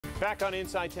Back on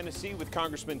Inside Tennessee with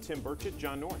Congressman Tim Burchett,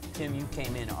 John North. Tim, you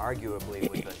came in arguably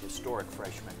with a historic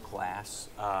freshman class.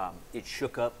 It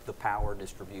shook up the power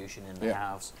distribution in the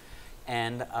House.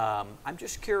 And I'm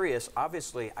just curious,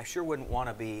 obviously, I sure wouldn't want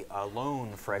to be a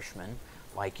lone freshman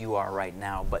like you are right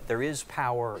now, but there is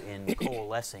power in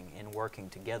coalescing, in working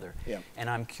together. And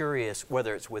I'm curious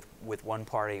whether it's with one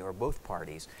party or both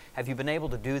parties. Have you been able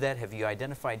to do that? Have you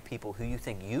identified people who you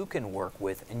think you can work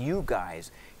with and you guys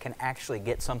can actually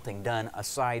get something done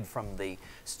aside from the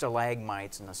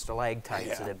stalagmites and the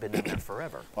stalactites that have been in there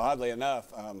forever? Well, oddly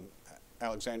enough,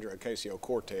 Alexandra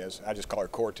Ocasio-Cortez, I just call her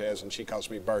Cortez and she calls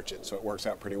me Burchett, so it works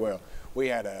out pretty well. We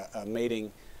had a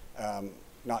meeting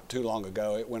not too long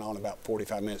ago. It went on about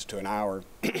 45 minutes to an hour,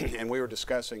 and we were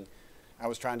discussing, I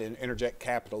was trying to interject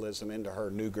capitalism into her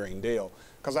new Green Deal,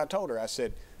 because I told her, I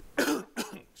said,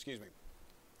 excuse me,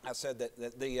 I said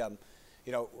that the,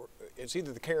 you know, it's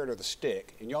either the carrot or the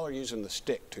stick, and y'all are using the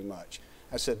stick too much.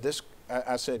 I said,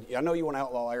 I know you want to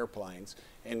outlaw airplanes,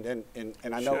 and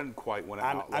I know shouldn't quite want to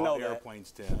outlaw airplanes,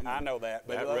 Tim. I know that,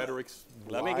 but that rhetoric's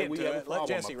let me get to it. Let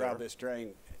Jesse ride this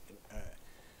train.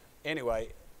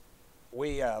 Anyway,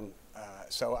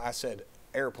 so I said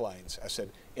airplanes. I said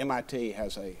MIT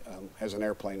has an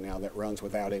airplane now that runs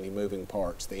without any moving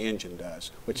parts. The engine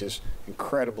does, which is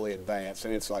incredibly advanced,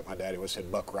 and it's like my daddy would say,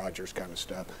 Buck Rogers kind of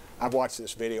stuff. I've watched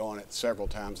this video on it several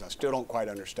times. I still don't quite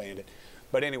understand it,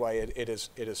 but anyway, it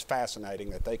is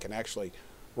fascinating that they can actually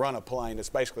run a plane. It's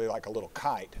basically like a little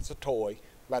kite. It's a toy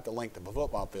about the length of a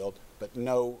football field, but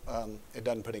no, it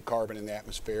doesn't put any carbon in the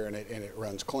atmosphere, and it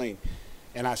runs clean.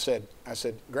 And I said,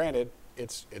 granted,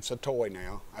 it's a toy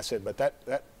now. I said, but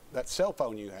that cell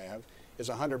phone you have is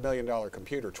a $100 million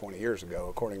computer 20 years ago,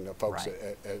 according to folks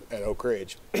at Oak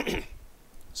Ridge.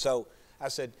 So I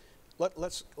said,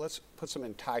 let's put some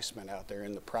enticement out there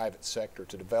in the private sector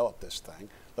to develop this thing.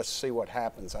 Let's see what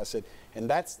happens. I said, and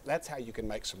that's how you can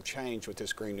make some change with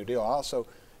this Green New Deal. Also,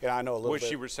 I know a little bit. Was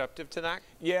she receptive to that?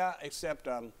 Yeah, except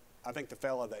I think the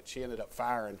fella that she ended up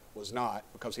firing was not,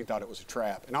 because he thought it was a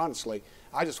trap. And honestly,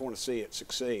 I just want to see it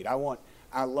succeed. I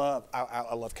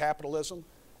love capitalism,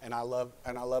 and I love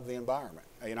the environment.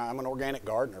 You know, I'm an organic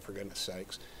gardener, for goodness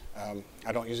sakes.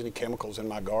 I don't use any chemicals in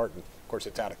my garden. Of course,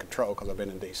 it's out of control because I've been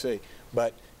in D.C.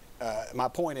 But my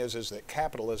point is that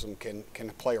capitalism can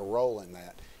play a role in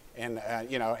that. And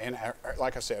you know, and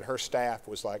like I said, her staff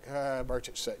was like,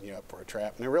 Burchett's setting you up for a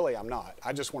trap. And really, I'm not.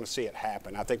 I just want to see it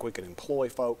happen. I think we can employ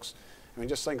folks. I mean,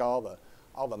 just think of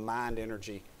all the mind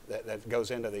energy that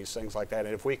goes into these things like that.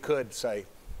 And if we could, say,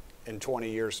 in 20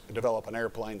 years, develop an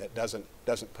airplane that doesn't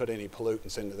put any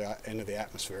pollutants into the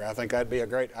atmosphere, I think that'd be a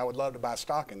great. I would love to buy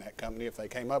stock in that company if they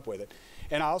came up with it.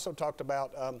 And I also talked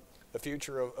about the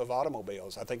future of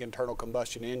automobiles. I think internal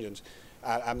combustion engines.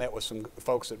 I met with some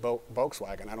folks at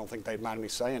Volkswagen. I don't think they'd mind me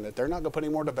saying that they're not going to put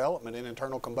any more development in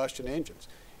internal combustion engines.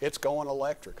 It's going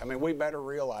electric. I mean, we better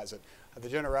realize it.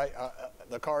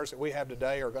 The cars that we have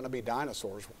today are going to be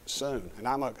dinosaurs soon. And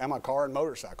I'm a car and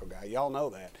motorcycle guy. Y'all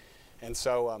know that. And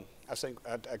so I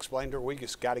explained to her, we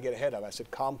just got to get ahead of it. I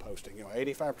said composting. You know,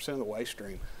 85% of the waste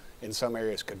stream in some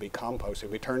areas could be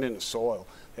composted. We turned into soil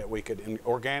that we could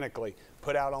organically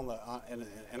put out on the.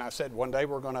 And I said one day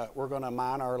we're gonna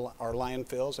mine our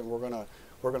landfills, and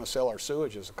we're gonna sell our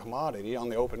sewage as a commodity on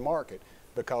the open market,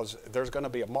 because there's going to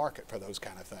be a market for those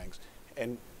kind of things.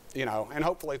 And you know, and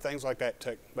hopefully things like that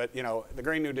took. But you know, the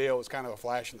Green New Deal was kind of a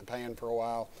flash in the pan for a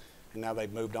while, and now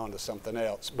they've moved on to something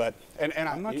else. But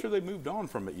I'm not sure they moved on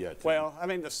from it yet. Well, I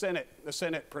mean, the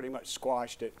Senate pretty much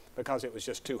squashed it because it was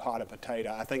just too hot a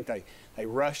potato. I think they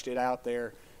rushed it out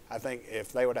there. I think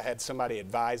if they would have had somebody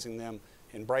advising them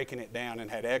and breaking it down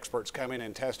and had experts come in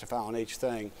and testify on each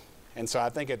thing. And so I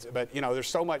think it's, but you know, there's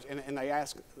so much, and they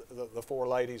ask the four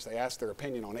ladies, they ask their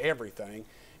opinion on everything,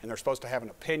 and they're supposed to have an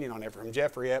opinion on it, from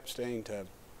Jeffrey Epstein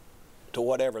to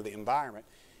whatever, the environment.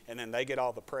 And then they get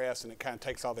all the press, and it kind of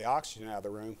takes all the oxygen out of the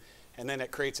room, and then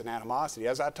it creates an animosity.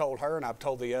 As I told her, and I've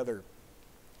told the other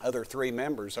three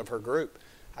members of her group,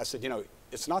 I said, you know,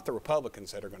 it's not the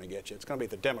Republicans that are going to get you. It's going to be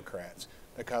the Democrats,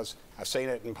 because I've seen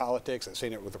it in politics. I've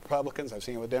seen it with Republicans. I've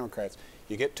seen it with Democrats.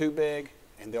 You get too big,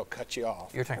 and they'll cut you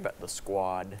off. You're talking about the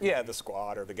squad. Yeah, the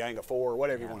squad, or the Gang of Four,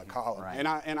 whatever you want to call it.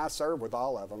 Right. And I serve with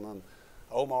all of them.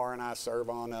 Omar and I serve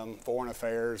on Foreign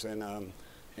Affairs and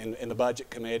in the Budget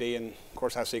Committee, and of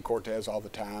course I see Cortez all the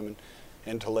time,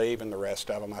 and Tlaib and the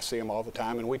rest of them. I see them all the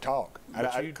time, and we talk.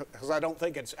 Because I don't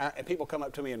think it's. People come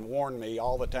up to me and warn me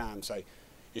all the time, say,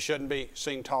 you shouldn't be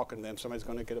seen talking to them. Somebody's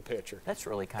going to get a picture. That's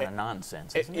really kind of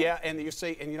nonsense, isn't it? Yeah, and you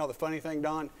see, and you know the funny thing,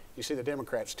 Don, you see the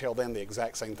Democrats tell them the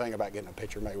exact same thing about getting a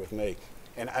picture made with me,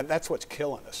 and that's what's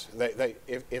killing us.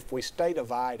 If we stay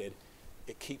divided,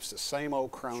 it keeps the same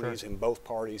old cronies in both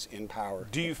parties in power.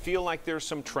 Do you feel like there's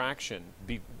some traction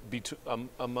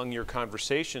among your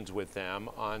conversations with them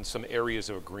on some areas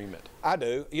of agreement? I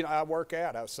do. You know, I work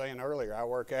out. I was saying earlier, I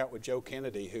work out with Joe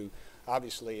Kennedy, who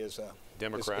obviously is a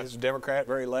Democrat. Is a Democrat,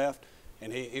 very left,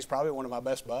 and he's probably one of my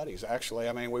best buddies. Actually,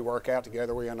 I mean, we work out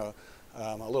together. We're in a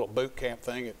little boot camp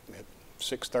thing at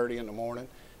 6:30 in the morning,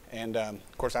 and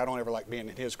of course, I don't ever like being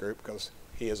in his group because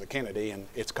he is a Kennedy, and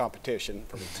it's competition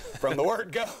from the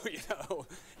word go, you know.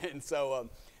 And so,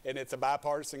 and it's a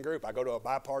bipartisan group. I go to a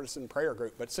bipartisan prayer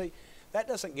group. But see, that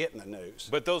doesn't get in the news.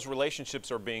 But those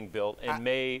relationships are being built and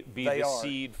may be the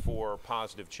seed for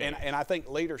positive change. And I think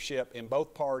leadership in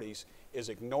both parties is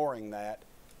ignoring that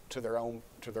to their own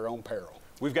peril.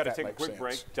 We've got to take a quick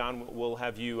break. Don, we'll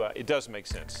have you, it does make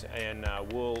sense. And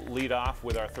we'll lead off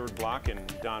with our third block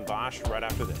and Don Bosch right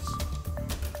after this.